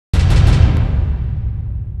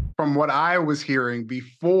from what I was hearing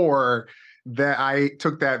before that I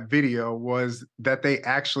took that video was that they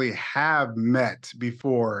actually have met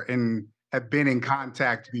before and have been in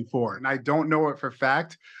contact before. And I don't know it for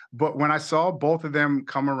fact, but when I saw both of them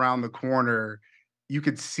come around the corner, you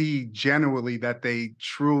could see genuinely that they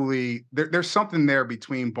truly there's something there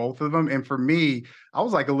between both of them. And for me, I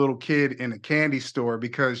was like a little kid in a candy store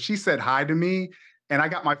because she said hi to me and I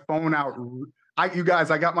got my phone out. You guys,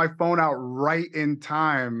 I got my phone out right in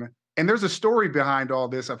time. And there's a story behind all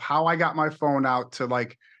this of how I got my phone out to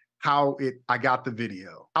like I got the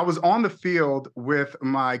video. I was on the field with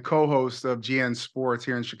my co-host of GN Sports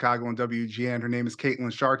here in Chicago and WGN. Her name is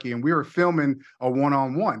Caitlin Sharkey, and we were filming a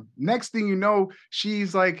one-on-one. Next thing you know,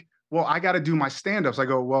 she's like, well, I got to do my stand-ups. I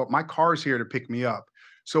go, well, my car's here to pick me up.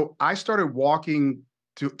 So I started walking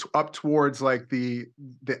up towards like the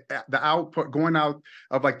output, going out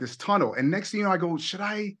of like this tunnel. And next thing you know, I go, should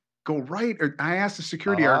I go right? Or I asked the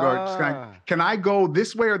security guard, can I go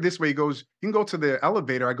this way or this way? He goes, you can go to the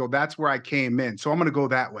elevator. I go, that's where I came in. So I'm going to go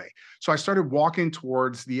that way. So I started walking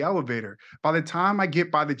towards the elevator. By the time I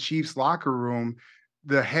get by the Chiefs locker room,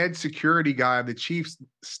 the head security guy of the Chiefs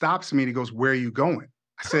stops me and he goes, where are you going?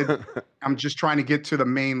 I said, I'm just trying to get to the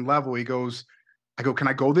main level. I go, can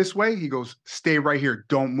I go this way? He goes, stay right here.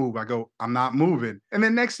 Don't move. I go, I'm not moving. And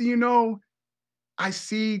then next thing you know, I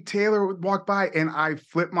see Taylor walk by and I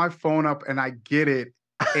flip my phone up and I get it.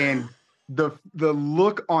 And the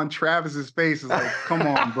look on Travis's face is like, come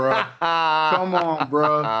on, bro. Come on,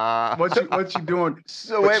 bro. What you doing?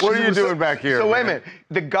 So wait, what are you doing back here? So wait a minute.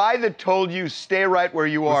 The guy that told you stay right where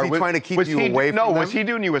you are, was he trying to keep you away from them? No, was he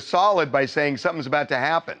doing you a solid by saying something's about to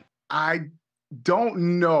happen? I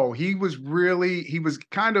don't know. He was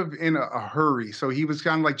kind of in a hurry. So he was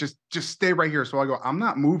kind of like, just stay right here. So I go, I'm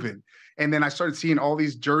not moving. And then I started seeing all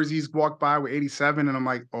these jerseys walk by with 87. And I'm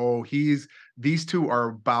like, oh, these two are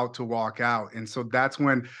about to walk out. And so that's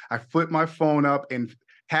when I flipped my phone up, and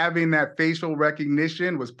having that facial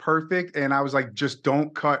recognition was perfect. And I was like, just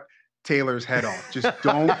don't cut Taylor's head off. Just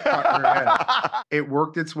don't cut her head off. It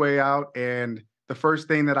worked its way out. And the first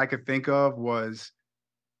thing that I could think of was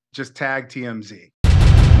just tag TMZ.